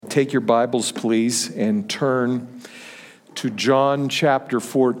Take your Bibles, please, and turn to John chapter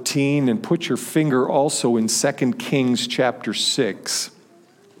 14, and put your finger also in 2 Kings chapter 6.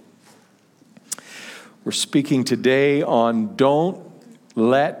 We're speaking today on don't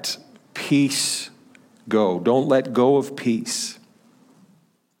let peace go. Don't let go of peace.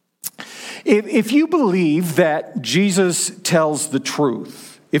 If you believe that Jesus tells the truth,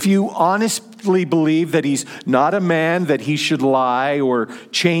 if you honestly believe that he's not a man that he should lie or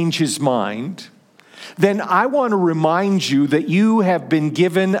change his mind, then I want to remind you that you have been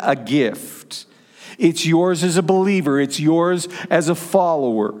given a gift. It's yours as a believer. It's yours as a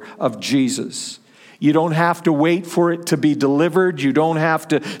follower of Jesus. You don't have to wait for it to be delivered. You don't have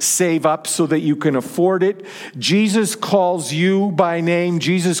to save up so that you can afford it. Jesus calls you by name.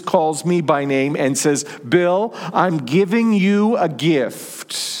 Jesus calls me by name and says, Bill, I'm giving you a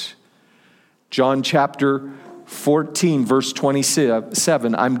gift. John chapter 14, verse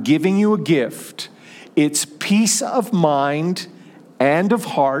 27, I'm giving you a gift. It's peace of mind and of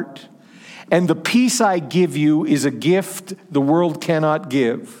heart. And the peace I give you is a gift the world cannot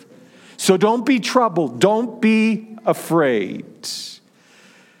give. So don't be troubled. Don't be afraid.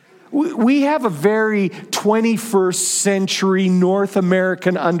 We have a very 21st century North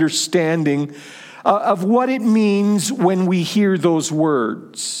American understanding of what it means when we hear those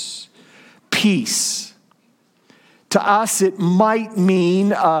words. Peace. To us, it might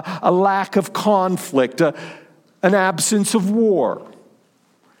mean a lack of conflict, an absence of war.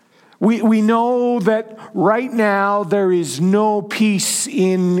 We know that right now there is no peace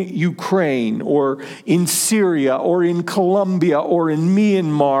in Ukraine or in Syria or in Colombia or in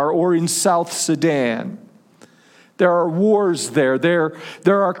Myanmar or in South Sudan. There are wars there.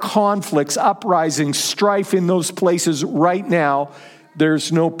 There are conflicts, uprisings, strife in those places right now.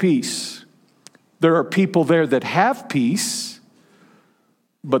 There's no peace. There are people there that have peace,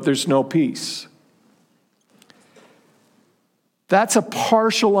 but there's no peace. That's a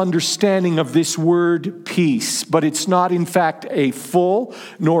partial understanding of this word peace, but it's not in fact a full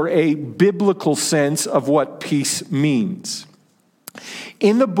nor a biblical sense of what peace means.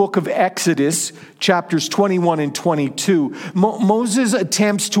 In the book of Exodus, chapters 21 and 22, Moses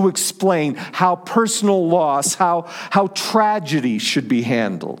attempts to explain how personal loss, how tragedy should be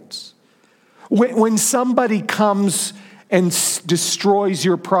handled. When somebody comes and destroys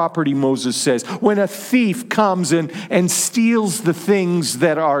your property, Moses says, when a thief comes and steals the things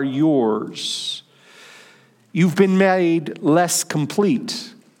that are yours, you've been made less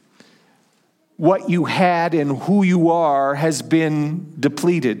complete. What you had and who you are has been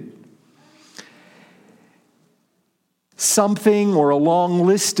depleted. Something or a long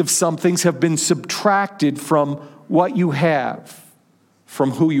list of somethings have been subtracted from what you have,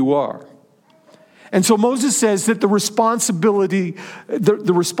 from who you are. And so Moses says that the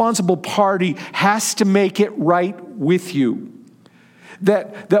responsible party has to make it right with you.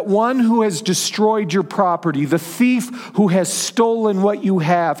 That one who has destroyed your property, the thief who has stolen what you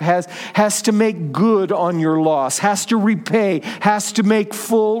have, has to make good on your loss, has to repay, has to make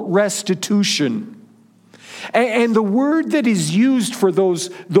full restitution. And the word that is used for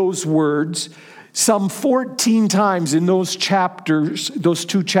those words, some 14 times in those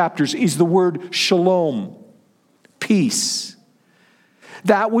two chapters, is the word shalom, peace.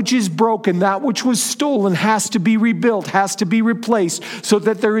 That which is broken, that which was stolen has to be rebuilt, has to be replaced so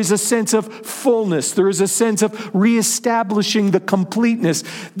that there is a sense of fullness, there is a sense of reestablishing the completeness,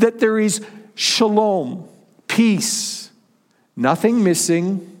 that there is shalom, peace, nothing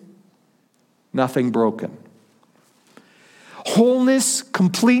missing, nothing broken. Wholeness,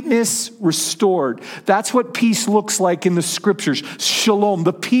 completeness, restored. That's what peace looks like in the scriptures. Shalom,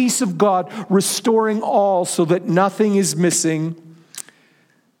 the peace of God restoring all so that nothing is missing,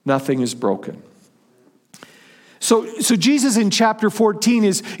 nothing is broken. So Jesus in chapter 14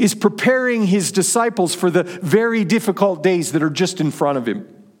 is preparing his disciples for the very difficult days that are just in front of him.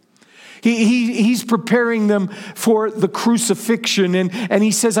 He's preparing them for the crucifixion, and he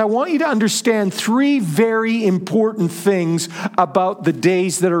says, I want you to understand three very important things about the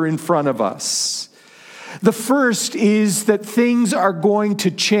days that are in front of us. The first is that things are going to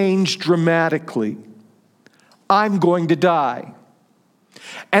change dramatically. I'm going to die.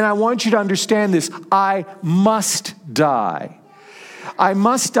 And I want you to understand this. I must die. I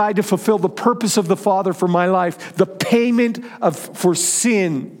must die to fulfill the purpose of the Father for my life. The payment for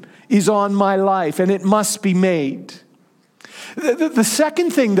sin is on my life, and it must be made. The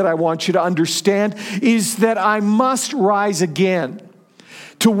second thing that I want you to understand is that I must rise again.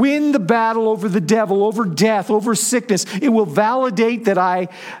 To win the battle over the devil, over death, over sickness, it will validate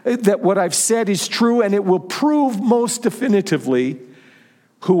that what I've said is true, and it will prove most definitively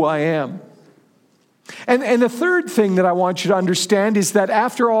who I am. And the third thing that I want you to understand is that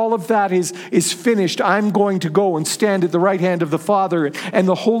after all of that is finished, I'm going to go and stand at the right hand of the Father, and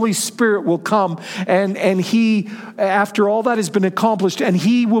the Holy Spirit will come, and he, after all that has been accomplished, and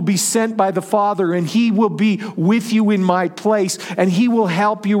he will be sent by the Father, and he will be with you in my place, and he will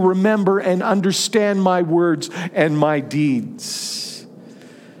help you remember and understand my words and my deeds.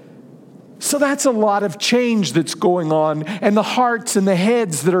 So that's a lot of change that's going on. And the hearts and the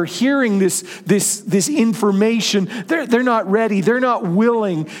heads that are hearing this information, they're not ready. They're not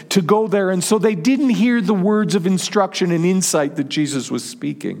willing to go there. And so they didn't hear the words of instruction and insight that Jesus was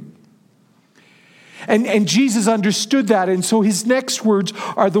speaking. And Jesus understood that. And so his next words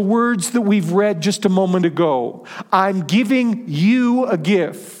are the words that we've read just a moment ago. I'm giving you a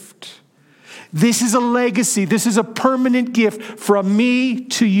gift. This is a legacy. This is a permanent gift from me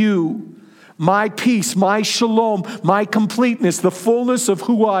to you. My peace, my shalom, my completeness, the fullness of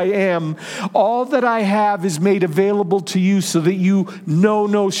who I am, all that I have is made available to you so that you know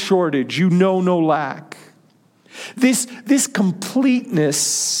no shortage, you know no lack. This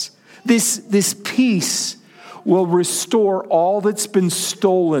completeness, this peace will restore all that's been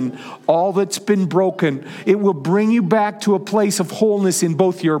stolen, all that's been broken. It will bring you back to a place of wholeness in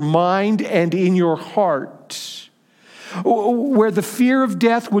both your mind and in your heart. Where the fear of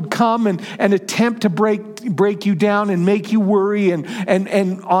death would come and attempt to break you down and make you worry and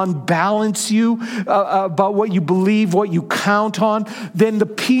unbalance you about what you believe, what you count on, then the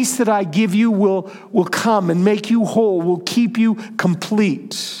peace that I give you will come and make you whole, will keep you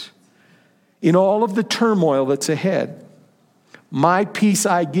complete in all of the turmoil that's ahead. My peace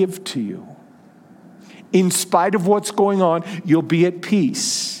I give to you. In spite of what's going on, you'll be at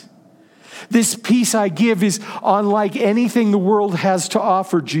peace. This peace I give is unlike anything the world has to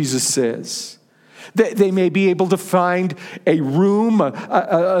offer, Jesus says. They may be able to find a room,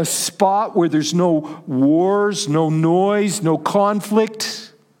 a spot where there's no wars, no noise, no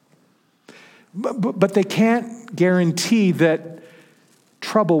conflict. But they can't guarantee that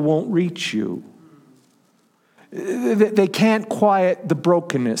trouble won't reach you. They can't quiet the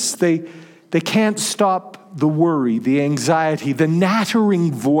brokenness. They can't stop the worry, the anxiety, the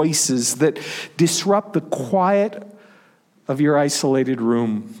nattering voices that disrupt the quiet of your isolated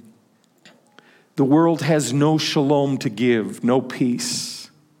room. The world has no shalom to give, no peace.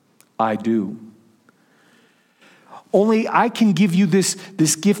 I do. Only I can give you this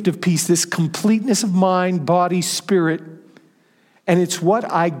gift of peace, this completeness of mind, body, spirit, and it's what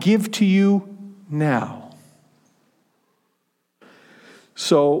I give to you now.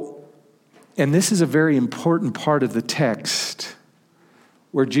 So, and this is a very important part of the text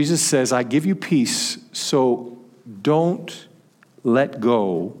where Jesus says, I give you peace, so don't let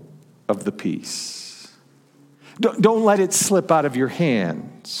go of the peace. Don't let it slip out of your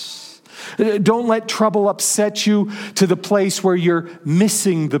hands. Don't let trouble upset you to the place where you're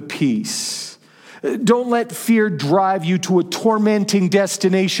missing the peace. Don't let fear drive you to a tormenting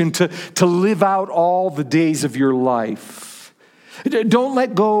destination to live out all the days of your life. Don't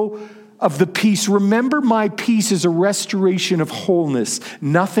let go of the peace. Remember, my peace is a restoration of wholeness.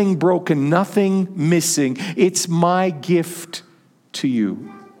 Nothing broken, nothing missing. It's my gift to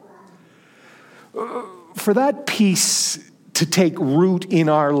you. For that peace to take root in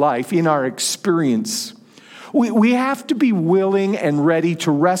our life, in our experience, we have to be willing and ready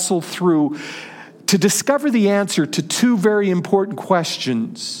to wrestle through, to discover the answer to two very important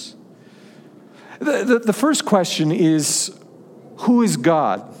questions. The first question is, who is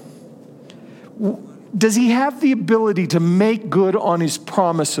God? Does he have the ability to make good on his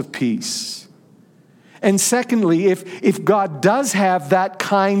promise of peace? And secondly, if God does have that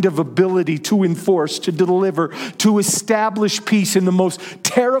kind of ability to enforce, to deliver, to establish peace in the most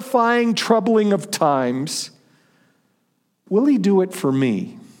terrifying, troubling of times, will he do it for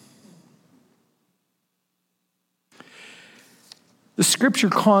me? The scripture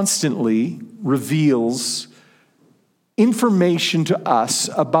constantly reveals information to us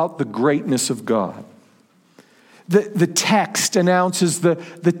about the greatness of God. The text announces the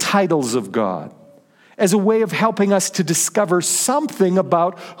titles of God as a way of helping us to discover something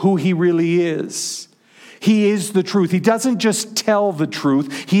about who he really is. He is the truth. He doesn't just tell the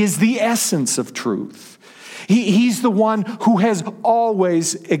truth. He is the essence of truth. He's the one who has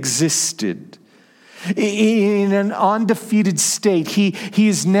always existed. In an undefeated state. He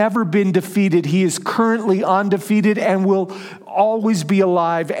has never been defeated. He is currently undefeated and will always be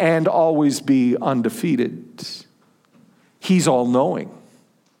alive and always be undefeated. He's all-knowing.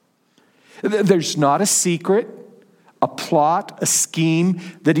 There's not a secret, a plot, a scheme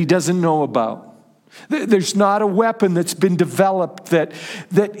that he doesn't know about. There's not a weapon that's been developed that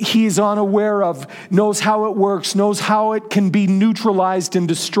he is unaware of, knows how it works, knows how it can be neutralized and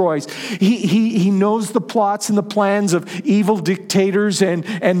destroyed. He knows the plots and the plans of evil dictators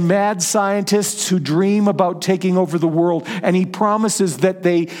and mad scientists who dream about taking over the world. And he promises that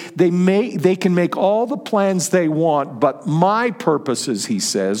they can make all the plans they want, but my purposes, he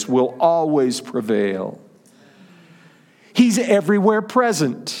says, will always prevail. He's everywhere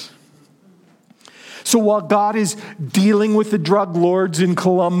present. So while God is dealing with the drug lords in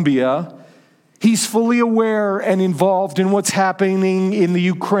Colombia, he's fully aware and involved in what's happening in the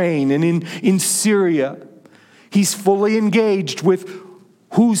Ukraine and in Syria. He's fully engaged with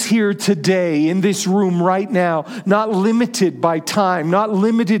who's here today in this room right now, not limited by time, not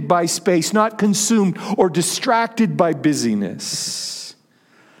limited by space, not consumed or distracted by busyness.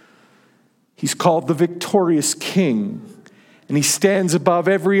 He's called the victorious King. And he stands above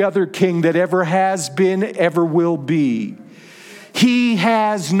every other king that ever has been, ever will be. He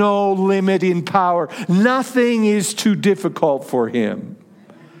has no limit in power. Nothing is too difficult for him.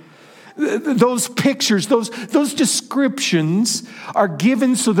 Those pictures, those descriptions are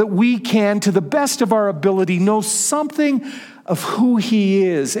given so that we can, to the best of our ability, know something of who he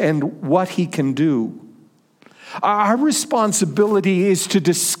is and what he can do. Our responsibility is to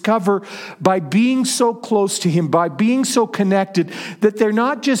discover, by being so close to him, by being so connected, that they're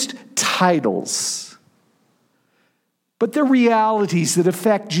not just titles, but they're realities that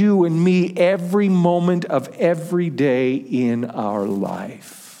affect you and me every moment of every day in our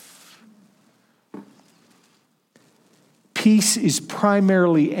life. Peace is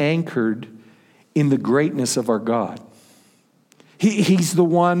primarily anchored in the greatness of our God. He's the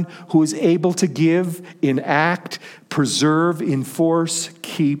one who is able to give, enact, preserve, enforce,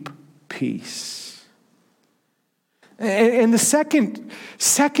 keep peace. And the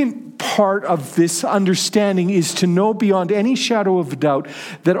second part of this understanding is to know beyond any shadow of doubt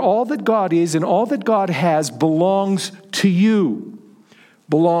that all that God is and all that God has belongs to you,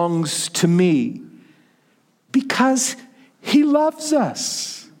 belongs to me, because he loves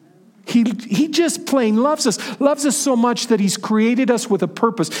us. He just plain loves us so much that he's created us with a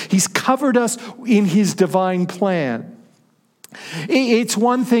purpose. He's covered us in his divine plan. It's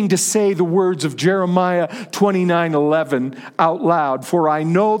one thing to say the words of Jeremiah 29:11 out loud. For I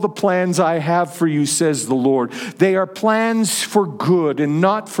know the plans I have for you, says the Lord. They are plans for good and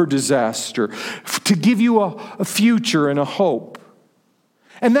not for disaster, to give you a future and a hope.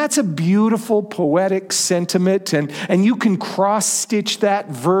 And that's a beautiful poetic sentiment, and you can cross-stitch that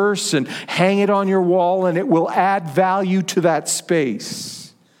verse and hang it on your wall, and it will add value to that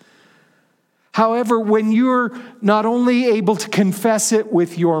space. However, when you're not only able to confess it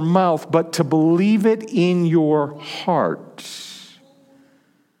with your mouth, but to believe it in your heart,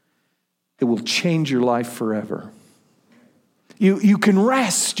 it will change your life forever. You can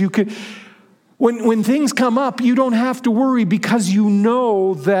rest, you can... When things come up, you don't have to worry because you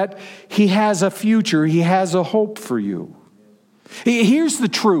know that he has a future. He has a hope for you. Here's the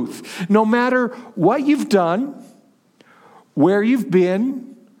truth. No matter what you've done, where you've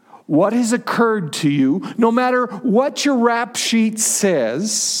been, what has occurred to you, no matter what your rap sheet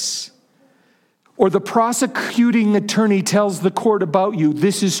says, or the prosecuting attorney tells the court about you,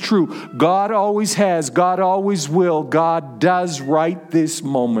 this is true. God always has, God always will, God does right this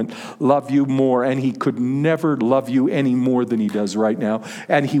moment love you more, and he could never love you any more than he does right now,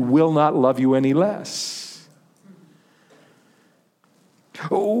 and he will not love you any less.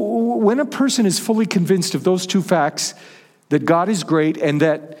 When a person is fully convinced of those two facts, that God is great and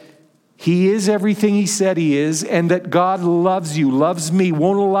that he is everything he said he is, and that God loves you, loves me,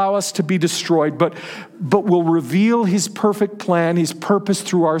 won't allow us to be destroyed, but will reveal his perfect plan, his purpose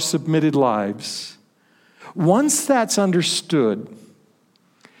through our submitted lives. Once that's understood,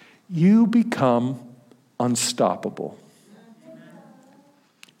 you become unstoppable.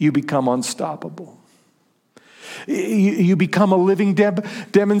 You become unstoppable. You become a living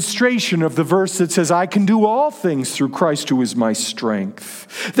demonstration of the verse that says, I can do all things through Christ who is my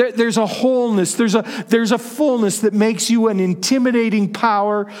strength. There's a wholeness, there's a fullness that makes you an intimidating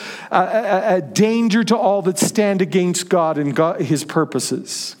power, a danger to all that stand against God and his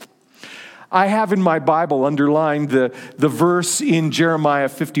purposes. I have in my Bible underlined the verse in Jeremiah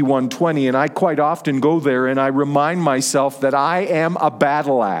 51:20, and I quite often go there and I remind myself that I am a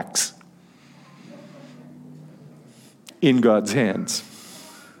battle axe in God's hands.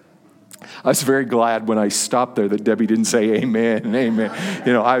 I was very glad when I stopped there that Debbie didn't say amen and amen.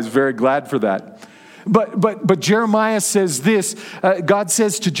 I was very glad for that. But Jeremiah says this, God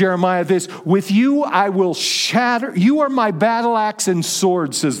says to Jeremiah this, with you I will shatter, you are my battle axe and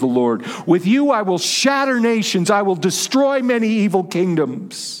sword, says the Lord. With you I will shatter nations, I will destroy many evil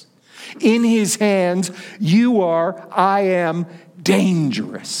kingdoms. In his hands I am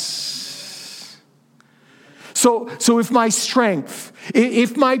dangerous. So if my strength,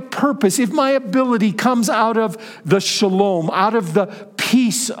 if my purpose, if my ability comes out of the shalom, out of the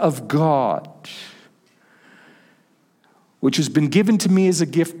peace of God, which has been given to me as a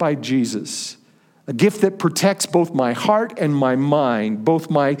gift by Jesus, a gift that protects both my heart and my mind, both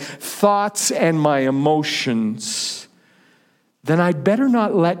my thoughts and my emotions, then I'd better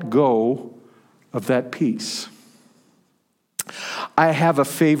not let go of that peace. I have a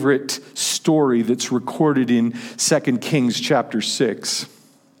favorite story that's recorded in 2 Kings chapter 6.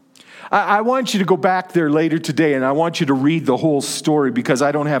 I want you to go back there later today, and I want you to read the whole story because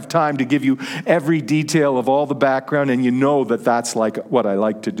I don't have time to give you every detail of all the background, and you know that that's like what I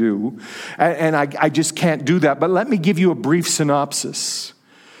like to do. And I just can't do that. But let me give you a brief synopsis.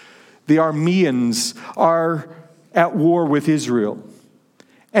 The Arameans are at war with Israel.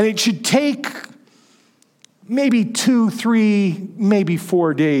 And it should take maybe 2, 3, maybe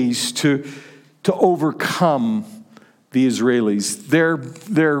 4 days to overcome the Israelis.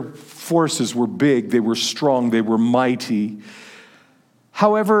 Their forces were big, they were strong, they were mighty.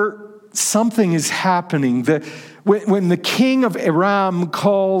 However, something is happening. When the king of Aram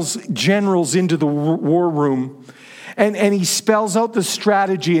calls generals into the war room, and he spells out the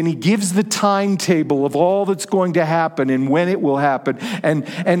strategy, and he gives the timetable of all that's going to happen and when it will happen, and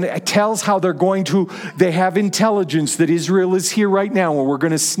tells how they have intelligence that Israel is here right now, and we're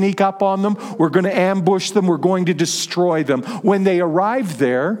going to sneak up on them, we're going to ambush them, we're going to destroy them. When they arrive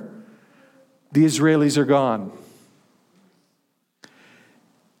there, the Israelis are gone.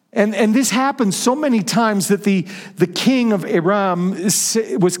 And this happens so many times that the king of Aram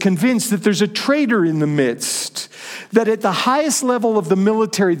was convinced that there's a traitor in the midst. That at the highest level of the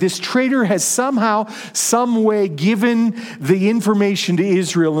military, this traitor has somehow, some way given the information to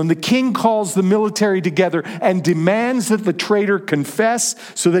Israel. And the king calls the military together and demands that the traitor confess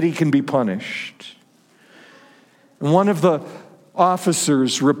so that he can be punished. And one of the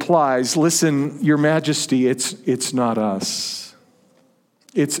officers replies, "Listen, Your Majesty, it's not us.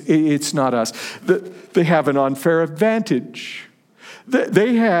 It's not us. They have an unfair advantage.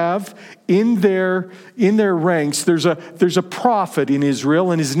 They have in their ranks, there's a prophet in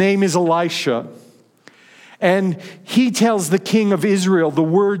Israel, and his name is Elisha. And he tells the king of Israel the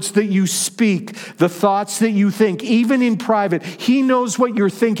words that you speak, the thoughts that you think, even in private. He knows what you're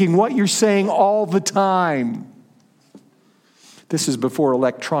thinking, what you're saying all the time." This is before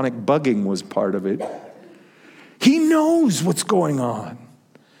electronic bugging was part of it. He knows what's going on.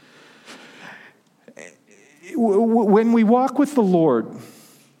 When we walk with the Lord,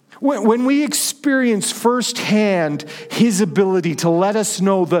 when we experience firsthand his ability to let us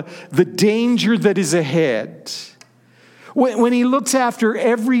know the danger that is ahead, when he looks after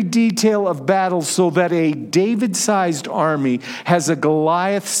every detail of battle so that a David-sized army has a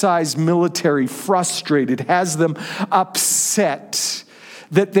Goliath-sized military frustrated, has them upset,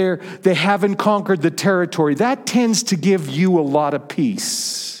 that they haven't conquered the territory, that tends to give you a lot of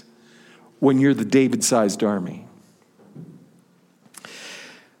peace. When you're the David-sized army.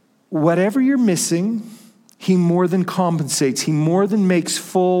 Whatever you're missing, he more than compensates. He more than makes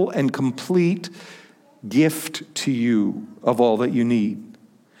full and complete gift to you of all that you need.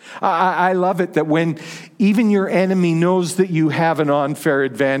 I love it that when even your enemy knows that you have an unfair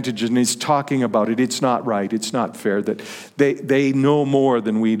advantage and is talking about it, it's not right, it's not fair, that they know more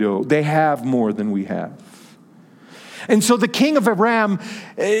than we do. They have more than we have. And so the king of Aram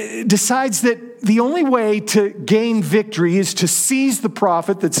decides that the only way to gain victory is to seize the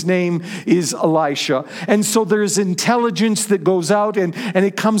prophet that's name is Elisha. And so there's intelligence that goes out and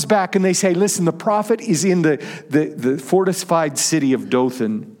it comes back and they say, listen, the prophet is in the fortified city of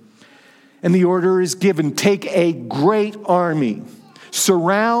Dothan. And the order is given, take a great army,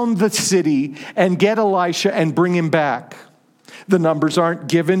 surround the city and get Elisha and bring him back. The numbers aren't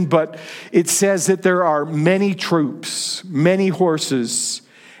given, but it says that there are many troops, many horses,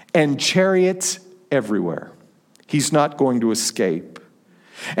 and chariots everywhere. He's not going to escape.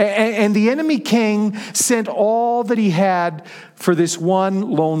 And the enemy king sent all that he had for this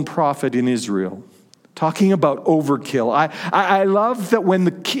one lone prophet in Israel. Talking about overkill. I love that when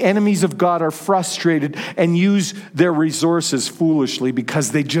the enemies of God are frustrated and use their resources foolishly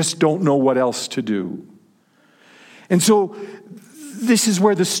because they just don't know what else to do. And so this is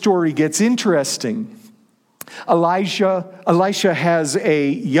where the story gets interesting. Elisha has a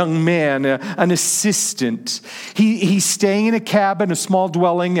young man, an assistant. He's staying in a cabin, a small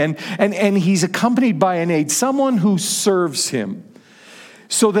dwelling, and he's accompanied by an aide, someone who serves him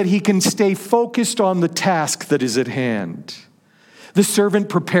so that he can stay focused on the task that is at hand. The servant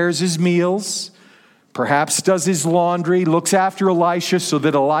prepares his meals, perhaps does his laundry, looks after Elisha so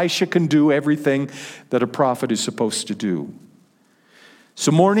that Elisha can do everything that a prophet is supposed to do.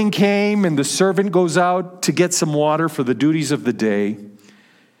 So morning came, and the servant goes out to get some water for the duties of the day.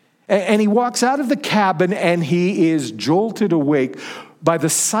 And he walks out of the cabin, and he is jolted awake by the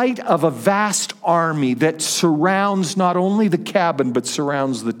sight of a vast army that surrounds not only the cabin, but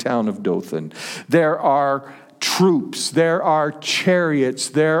surrounds the town of Dothan. There are troops, there are chariots,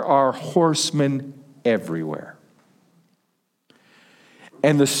 there are horsemen everywhere.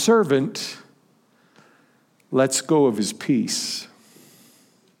 And the servant lets go of his peace.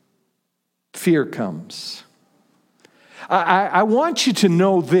 Fear comes. I want you to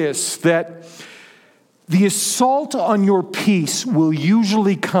know this, that the assault on your peace will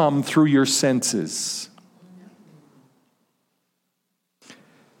usually come through your senses.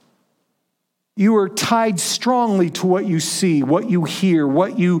 You are tied strongly to what you see, what you hear,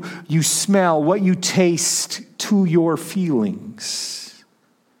 what you smell, what you taste, to your feelings.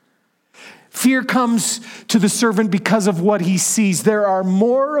 Fear comes to the servant because of what he sees. There are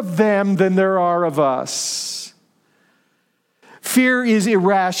more of them than there are of us. Fear is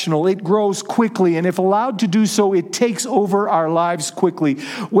irrational. It grows quickly, and if allowed to do so, it takes over our lives quickly.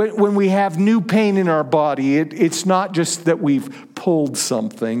 When we have new pain in our body, it's not just that we've pulled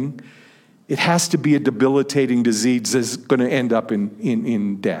something. It has to be a debilitating disease that's going to end up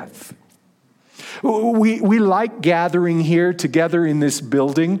in death. We like gathering here together in this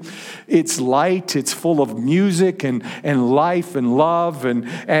building. It's light, it's full of music and life and love and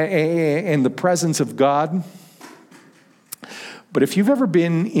the presence of God. But if you've ever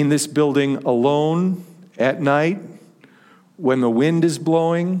been in this building alone at night when the wind is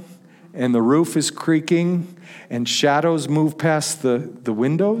blowing and the roof is creaking and shadows move past the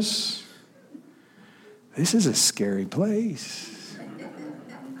windows, this is a scary place.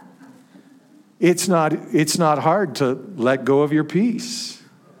 It's not hard to let go of your peace.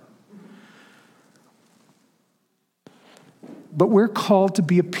 But we're called to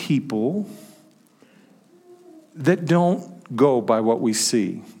be a people that don't go by what we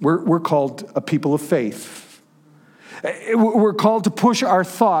see. We're called a people of faith. We're called to push our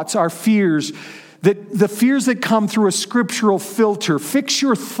thoughts, our fears, the fears that come through a scriptural filter. Fix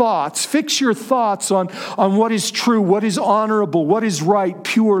your thoughts on what is true, what is honorable, what is right,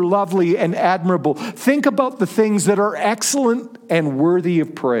 pure, lovely, and admirable. Think about the things that are excellent and worthy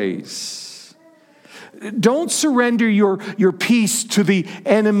of praise. Don't surrender your peace to the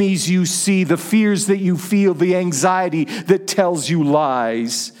enemies you see, the fears that you feel, the anxiety that tells you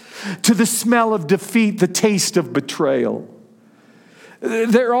lies, to the smell of defeat, the taste of betrayal.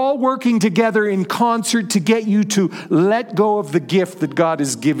 They're all working together in concert to get you to let go of the gift that God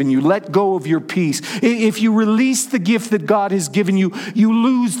has given you. Let go of your peace. If you release the gift that God has given you, you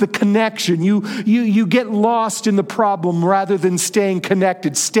lose the connection. You get lost in the problem rather than staying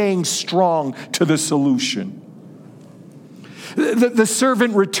connected, staying strong to the solution. The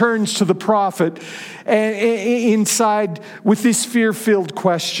servant returns to the prophet inside with this fear-filled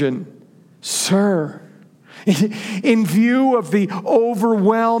question. Sir, in view of the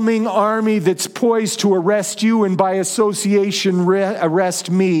overwhelming army that's poised to arrest you and by association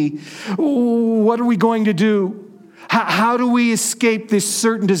arrest me, what are we going to do? How do we escape this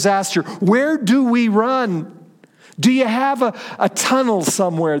certain disaster? Where do we run? Do you have a tunnel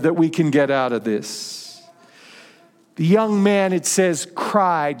somewhere that we can get out of this? The young man, it says,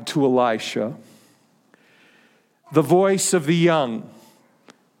 cried to Elisha. The voice of the young,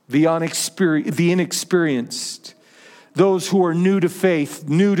 the inexperienced, those who are new to faith,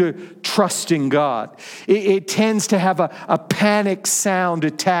 new to trusting God. It tends to have a panic sound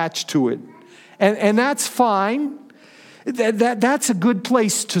attached to it. And that's fine. That's a good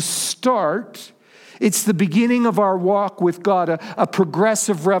place to start. It's the beginning of our walk with God, a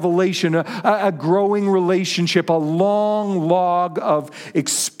progressive revelation, a growing relationship, a long log of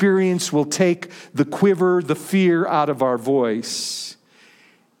experience will take the quiver, the fear out of our voice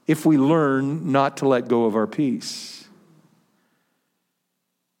if we learn not to let go of our peace.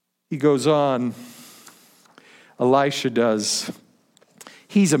 He goes on, Elisha does.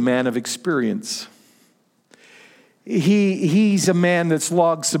 He's a man of experience. He's a man that's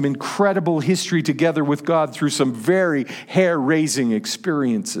logged some incredible history together with God through some very hair-raising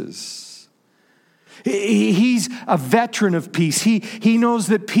experiences. He's a veteran of peace. He knows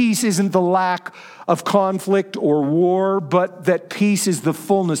that peace isn't the lack of conflict or war, but that peace is the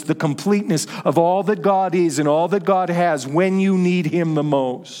fullness, the completeness of all that God is and all that God has when you need him the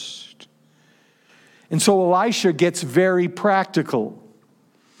most. And so Elisha gets very practical.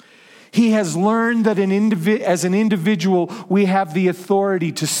 He has learned that as an individual, we have the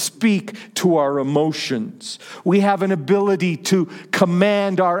authority to speak to our emotions. We have an ability to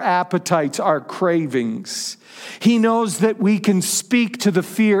command our appetites, our cravings. He knows that we can speak to the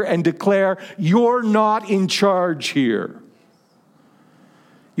fear and declare, "You're not in charge here.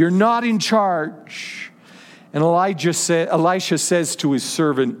 You're not in charge." And Elisha says to his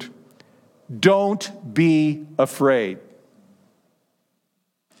servant, "Don't be afraid."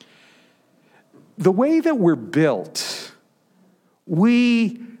 The way that we're built,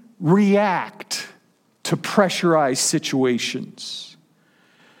 we react to pressurized situations.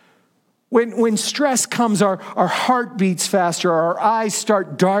 When stress comes, our heart beats faster, our eyes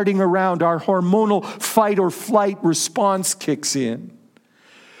start darting around, our hormonal fight or flight response kicks in.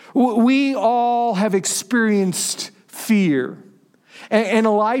 We all have experienced fear. And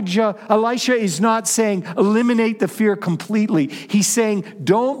Elisha is not saying eliminate the fear completely. He's saying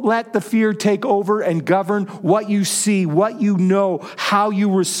don't let the fear take over and govern what you see, what you know, how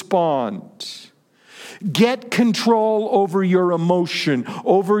you respond. Get control over your emotion,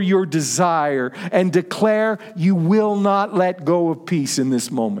 over your desire, and declare you will not let go of peace in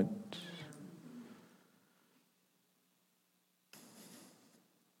this moment.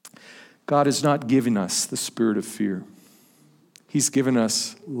 God has not given us the spirit of fear. He's given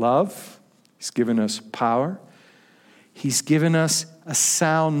us love. He's given us power. He's given us a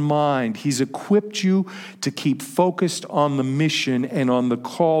sound mind. He's equipped you to keep focused on the mission and on the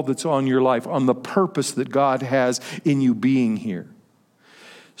call that's on your life, on the purpose that God has in you being here.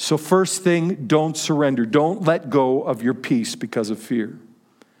 So first thing, don't surrender. Don't let go of your peace because of fear.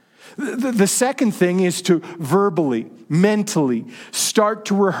 The second thing is to verbally, mentally, start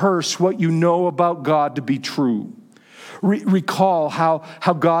to rehearse what you know about God to be true. Recall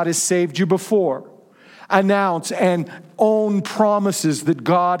how God has saved you before. Announce and own promises that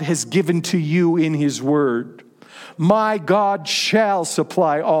God has given to you in his word. My God shall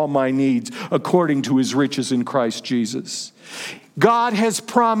supply all my needs according to his riches in Christ Jesus. God has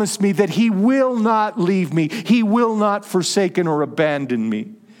promised me that he will not leave me. He will not forsake or abandon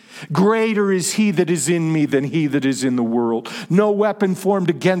me. Greater is he that is in me than he that is in the world. No weapon formed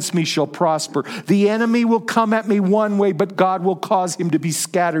against me shall prosper. The enemy will come at me one way, but God will cause him to be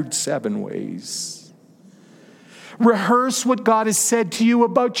scattered 7 ways. Rehearse what God has said to you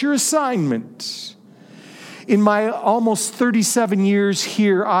about your assignment. In my almost 37 years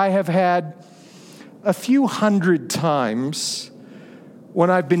here, I have had a few hundred times when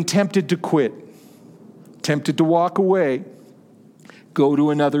I've been tempted to quit, tempted to walk away, go to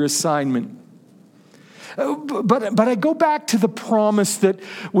another assignment. But I go back to the promise that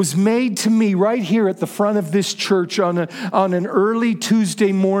was made to me right here at the front of this church on an early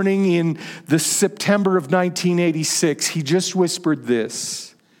Tuesday morning in the September of 1986. He just whispered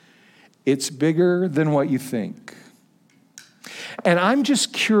this: "It's bigger than what you think." And I'm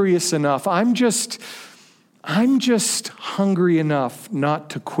just curious enough. I'm just hungry enough not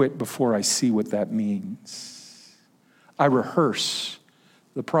to quit before I see what that means. I rehearse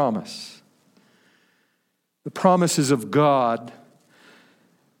the promise. The promises of God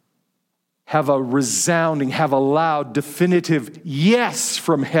have a resounding, have a loud, definitive yes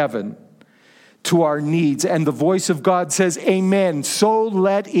from heaven to our needs. And the voice of God says, amen, so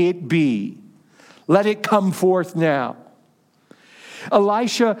let it be. Let it come forth now.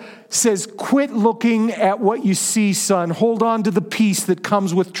 Elisha says, quit looking at what you see, son. Hold on to the peace that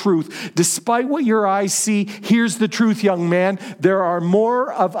comes with truth. Despite what your eyes see, here's the truth, young man. There are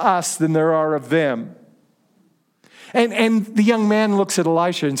more of us than there are of them. And the young man looks at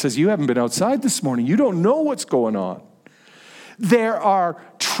Elisha and says, you haven't been outside this morning. You don't know what's going on. There are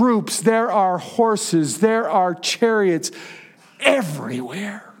troops, there are horses, there are chariots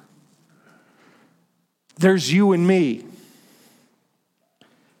everywhere. There's you and me.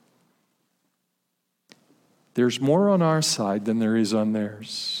 There's more on our side than there is on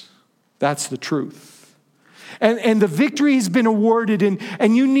theirs. That's the truth. And the victory has been awarded,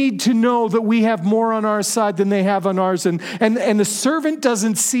 and you need to know that we have more on our side than they have on ours. And the servant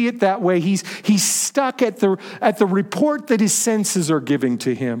doesn't see it that way. He's stuck at the report that his senses are giving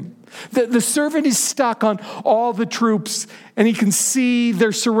to him. The servant is stuck on all the troops, and he can see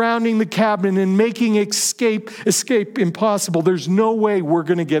they're surrounding the cabin and making escape impossible. There's no way we're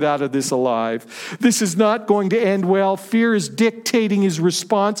going to get out of this alive. This is not going to end well. Fear is dictating his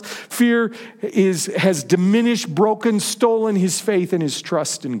response. Fear has diminished, broken, stolen his faith and his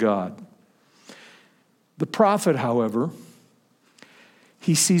trust in God. The prophet, however,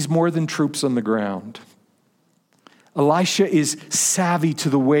 he sees more than troops on the ground. Elisha is savvy to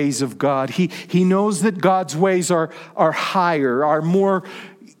the ways of God. He knows that God's ways are higher, are more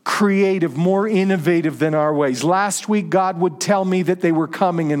creative, more innovative than our ways. Last week, God would tell me that they were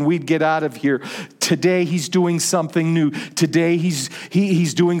coming and we'd get out of here. Today, he's doing something new. Today,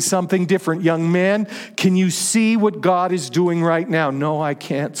 he's doing something different. Young man, can you see what God is doing right now? No, I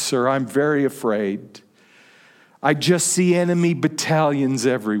can't, sir. I'm very afraid. I just see enemy battalions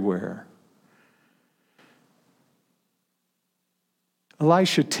everywhere.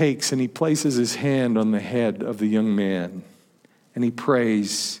 Elisha takes and he places his hand on the head of the young man and he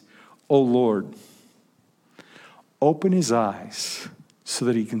prays, "Oh Lord, open his eyes so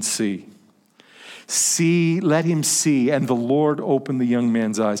that he can see. Let him see." And the Lord opened the young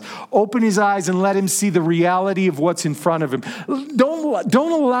man's eyes. Open his eyes and let him see the reality of what's in front of him. Don't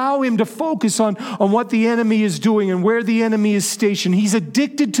allow him to focus on what the enemy is doing and where the enemy is stationed. He's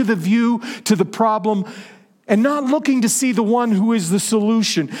addicted to the view, to the problem, and not looking to see the one who is the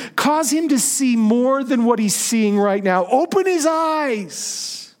solution. Cause him to see more than what he's seeing right now. Open his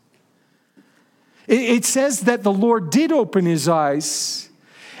eyes. It says that the Lord did open his eyes.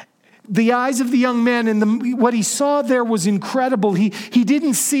 The eyes of the young man, and what he saw there was incredible. He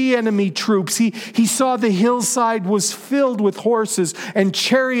didn't see enemy troops. He saw the hillside was filled with horses and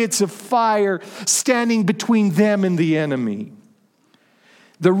chariots of fire standing between them and the enemy.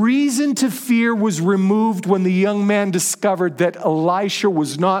 The reason to fear was removed when the young man discovered that Elisha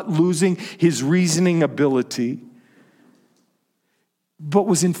was not losing his reasoning ability, but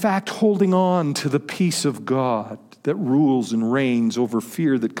was in fact holding on to the peace of God that rules and reigns over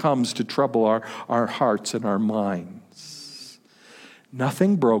fear that comes to trouble our hearts and our minds.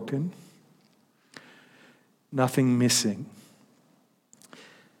 Nothing broken, nothing missing.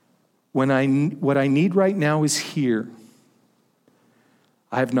 What I need right now is here.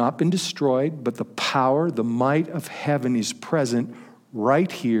 I have not been destroyed, but the power, the might of heaven is present right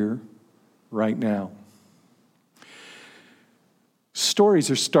here, right now.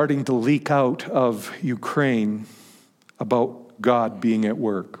 Stories are starting to leak out of Ukraine about God being at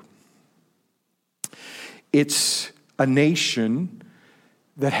work. It's a nation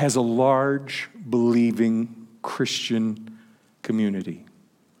that has a large, believing Christian community.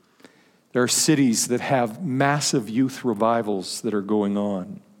 There are cities that have massive youth revivals that are going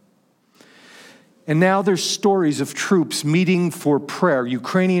on. And now there's stories of troops meeting for prayer,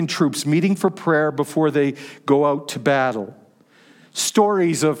 Ukrainian troops meeting for prayer before they go out to battle.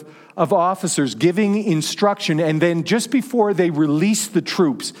 Stories of officers giving instruction, and then just before they release the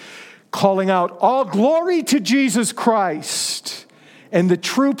troops, calling out, "All glory to Jesus Christ." And the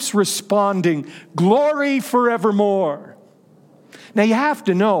troops responding, "Glory forevermore." Now you have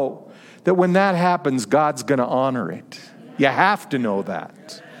to know that when that happens, God's going to honor it. You have to know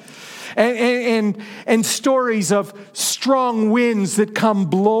that. And stories of strong winds that come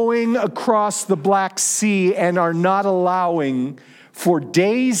blowing across the Black Sea and are not allowing, for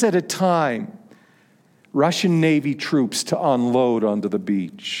days at a time, Russian Navy troops to unload onto the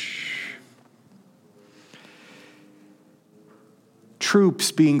beach.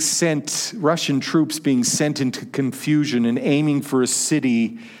 Russian troops being sent into confusion and aiming for a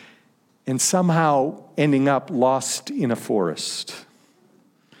city and somehow ending up lost in a forest.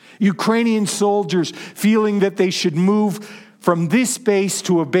 Ukrainian soldiers feeling that they should move from this base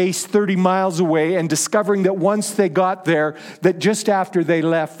to a base 30 miles away and discovering that once they got there, that just after they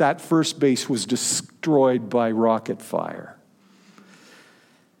left, that first base was destroyed by rocket fire.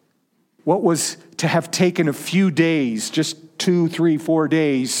 What was to have taken a few days, just 2, 3, 4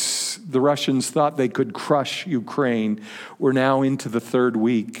 days, the Russians thought they could crush Ukraine. We're now into the third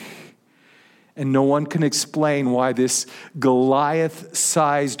week. And no one can explain why this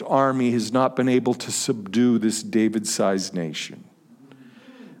Goliath-sized army has not been able to subdue this David-sized nation.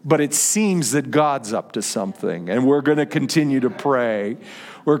 But it seems that God's up to something, and we're going to continue to pray.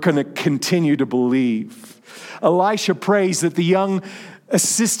 We're going to continue to believe. Elisha prays that the young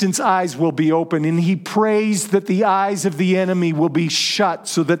assistant's eyes will be open, and he prays that the eyes of the enemy will be shut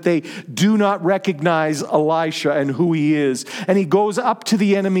so that they do not recognize Elisha and who he is. And he goes up to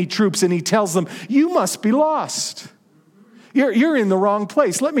the enemy troops and he tells them, "You must be lost. You're in the wrong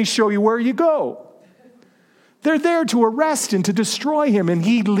place. Let me show you where you go." They're there to arrest and to destroy him, and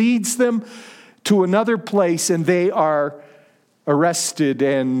he leads them to another place, and they are arrested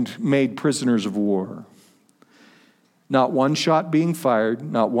and made prisoners of war. Not one shot being fired,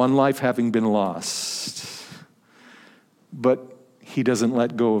 not one life having been lost. But he doesn't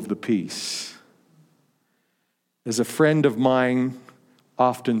let go of the peace. As a friend of mine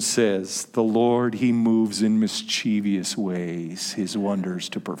often says, the Lord, he moves in mischievous ways, his wonders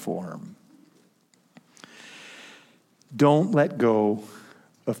to perform. Don't let go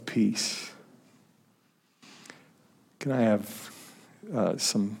of peace. Can I have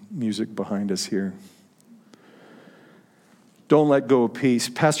some music behind us here? Don't let go of peace.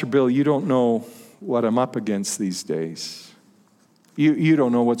 Pastor Bill, you don't know what I'm up against these days. You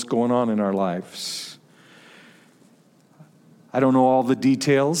don't know what's going on in our lives. I don't know all the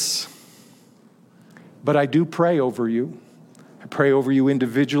details, but I do pray over you. I pray over you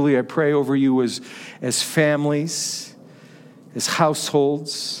individually. I pray over you as families, as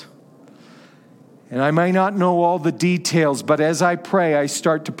households. And I may not know all the details, but as I pray, I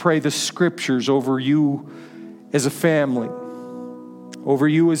start to pray the scriptures over you as a family, over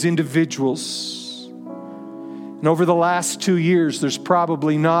you as individuals. And over the last 2 years, there's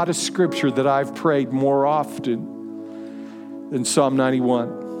probably not a scripture that I've prayed more often than Psalm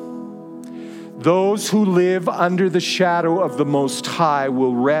 91. Those who live under the shadow of the Most High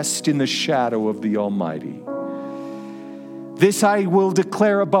will rest in the shadow of the Almighty. This I will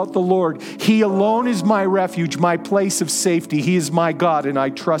declare about the Lord. He alone is my refuge, my place of safety. He is my God, and I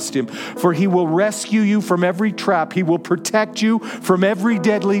trust him. For he will rescue you from every trap. He will protect you from every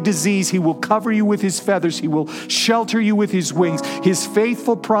deadly disease. He will cover you with his feathers. He will shelter you with his wings. His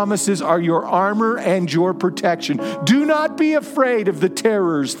faithful promises are your armor and your protection. Do not be afraid of the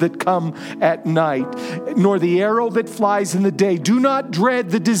terrors that come at night, nor the arrow that flies in the day. Do not dread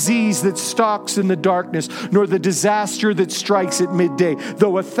the disease that stalks in the darkness, nor the disaster that strikes at midday. Though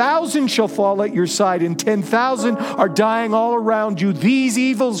 1,000 shall fall at your side and 10,000 are dying all around you, these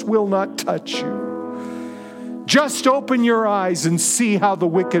evils will not touch you. Just open your eyes and see how the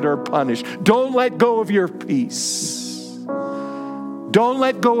wicked are punished. Don't let go of your peace. Don't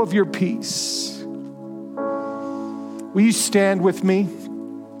let go of your peace. Will you stand with me?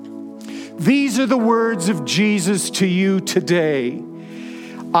 These are the words of Jesus to you today.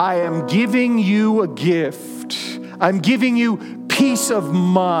 I am giving you a gift. I'm giving you peace of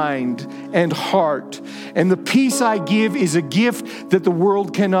mind and heart. And the peace I give is a gift that the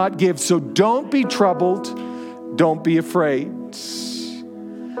world cannot give. So don't be troubled. Don't be afraid.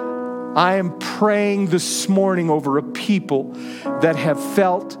 I am praying this morning over a people that have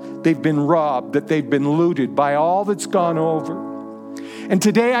felt they've been robbed, that they've been looted by all that's gone over. And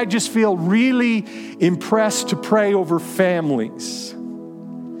today I just feel really impressed to pray over families.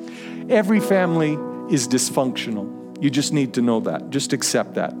 Every family is dysfunctional. You just need to know that. Just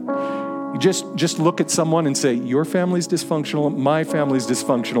accept that. You just look at someone and say, your family's dysfunctional, my family's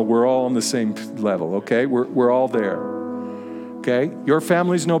dysfunctional. We're all on the same level, okay? We're all there, okay? Your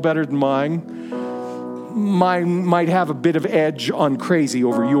family's no better than mine. Mine might have a bit of edge on crazy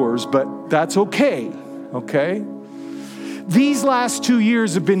over yours, but that's okay, okay? These last 2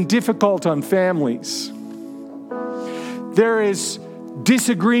 years have been difficult on families. There is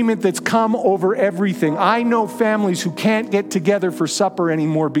disagreement that's come over everything. I know families who can't get together for supper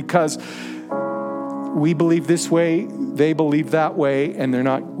anymore because we believe this way, they believe that way, and they're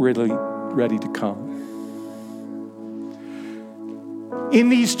not really ready to come. In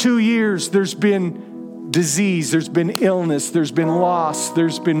these 2 years, there's been disease, there's been illness, there's been loss,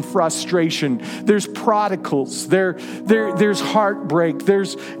 there's been frustration, there's prodigals, there's heartbreak,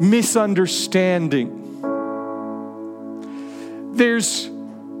 there's misunderstanding. There's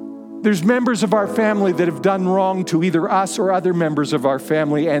members of our family that have done wrong to either us or other members of our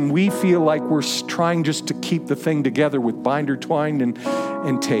family, and we feel like we're trying just to keep the thing together with binder twine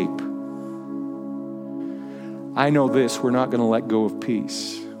and tape. I know this, we're not going to let go of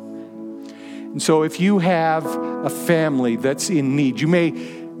peace. And so if you have a family that's in need, you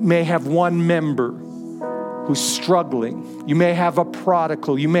may have one member who's struggling. You may have a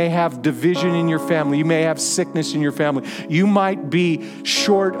prodigal. You may have division in your family. You may have sickness in your family. You might be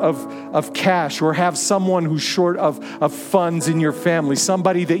short of cash or have someone who's short of funds in your family,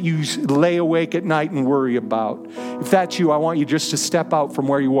 somebody that you lay awake at night and worry about. If that's you, I want you just to step out from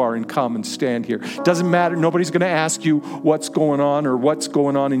where you are and come and stand here. Doesn't matter. Nobody's going to ask you what's going on or what's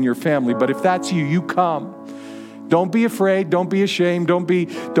going on in your family. But if that's you, you come. Don't be afraid. Don't be ashamed. Don't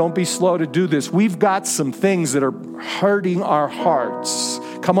be slow to do this. We've got some things that are hurting our hearts.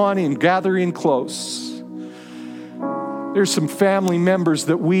 Come on in. Gather in close. There's some family members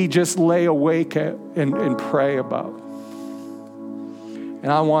that we just lay awake and pray about.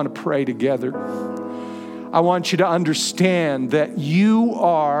 And I want to pray together. I want you to understand that you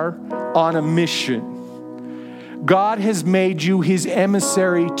are on a mission. God has made you his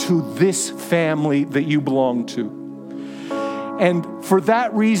emissary to this family that you belong to. And for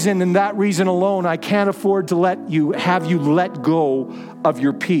that reason and that reason alone, I can't afford to have you let go of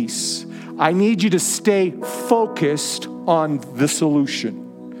your peace. I need you to stay focused on the solution.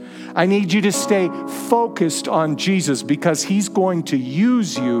 I need you to stay focused on Jesus, because he's going to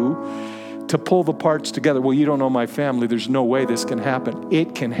use you to pull the parts together. Well, you don't know my family. There's no way this can happen.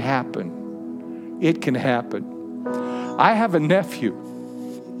 It can happen. It can happen. I have a nephew.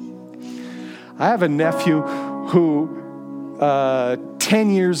 Who 10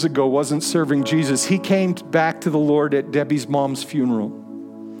 years ago wasn't serving Jesus. He came back to the Lord at Debbie's mom's funeral.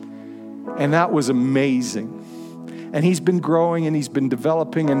 And that was amazing. And he's been growing and he's been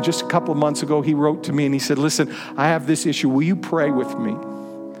developing. And just a couple of months ago, he wrote to me and he said, listen, I have this issue. Will you pray with me?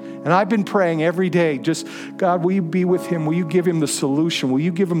 And I've been praying every day, just, God, will you be with him? Will you give him the solution? Will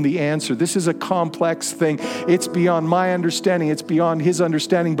you give him the answer? This is a complex thing. It's beyond my understanding. It's beyond his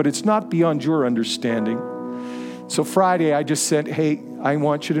understanding, but it's not beyond your understanding. So Friday, I just said, hey, I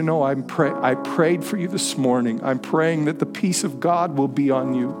want you to know I prayed for you this morning. I'm praying that the peace of God will be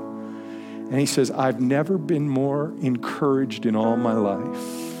on you. And he says, I've never been more encouraged in all my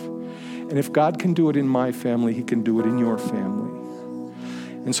life. And if God can do it in my family, he can do it in your family.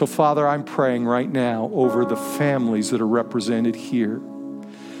 And so, Father, I'm praying right now over the families that are represented here.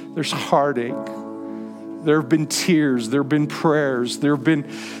 There's heartache. There have been tears. There have been prayers. There's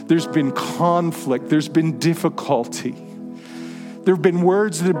been conflict. There's been difficulty. There have been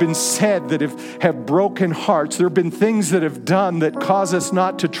words that have been said that have broken hearts. There have been things that have done that cause us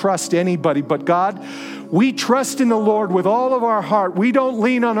not to trust anybody. But God, we trust in the Lord with all of our heart. We don't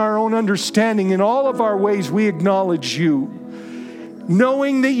lean on our own understanding. In all of our ways, we acknowledge you,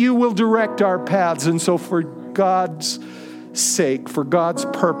 knowing that you will direct our paths. And so for God's sake, for God's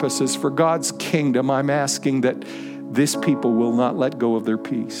purposes, for God's kingdom, I'm asking that this people will not let go of their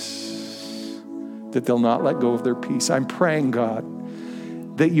peace. That they'll not let go of their peace. I'm praying,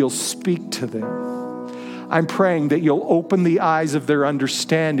 God, that you'll speak to them. I'm praying that you'll open the eyes of their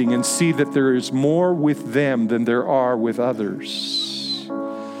understanding and see that there is more with them than there are with others.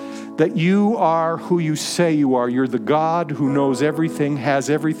 That you are who you say you are. You're the God who knows everything, has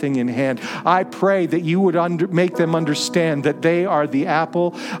everything in hand. I pray that you would make them understand that they are the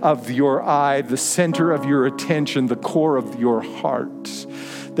apple of your eye, the center of your attention, the core of your heart.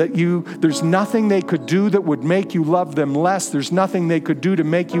 That there's nothing they could do that would make you love them less. There's nothing they could do to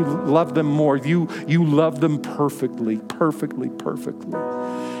make you love them more. You love them perfectly, perfectly, perfectly.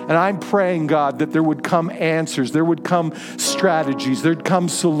 And I'm praying, God, that there would come answers, there would come strategies, there'd come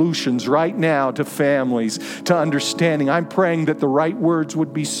solutions right now to families, to understanding. I'm praying that the right words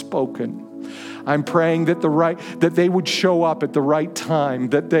would be spoken. I'm praying that they would show up at the right time,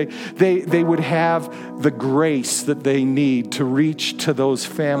 that they would have the grace that they need to reach to those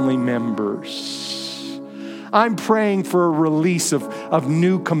family members. I'm praying for a release of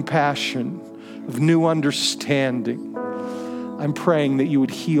new compassion, of new understanding. I'm praying that you would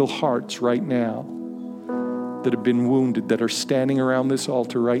heal hearts right now that have been wounded, that are standing around this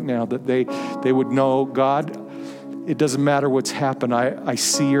altar right now, that they would know, God, it doesn't matter what's happened. I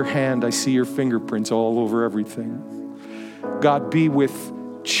see your hand. I see your fingerprints all over everything. God, be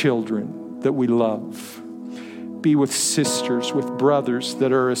with children that we love. Be with sisters, with brothers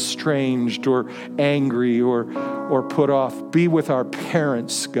that are estranged or angry or put off. Be with our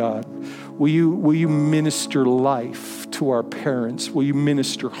parents, God. Will you minister life to our parents? Will you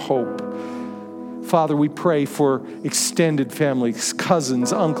minister hope? Father, we pray for extended families,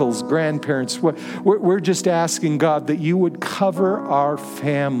 cousins, uncles, grandparents. We're just asking, God, that you would cover our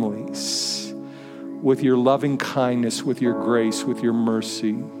families with your loving kindness, with your grace, with your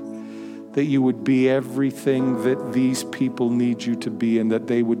mercy. That you would be everything that these people need you to be, and that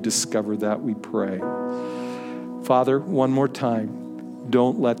they would discover that, we pray. Father, one more time.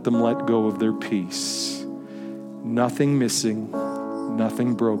 Don't let them let go of their peace. Nothing missing,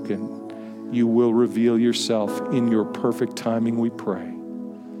 nothing broken. You will reveal yourself in your perfect timing, we pray.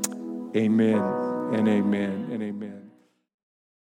 Amen and amen and amen.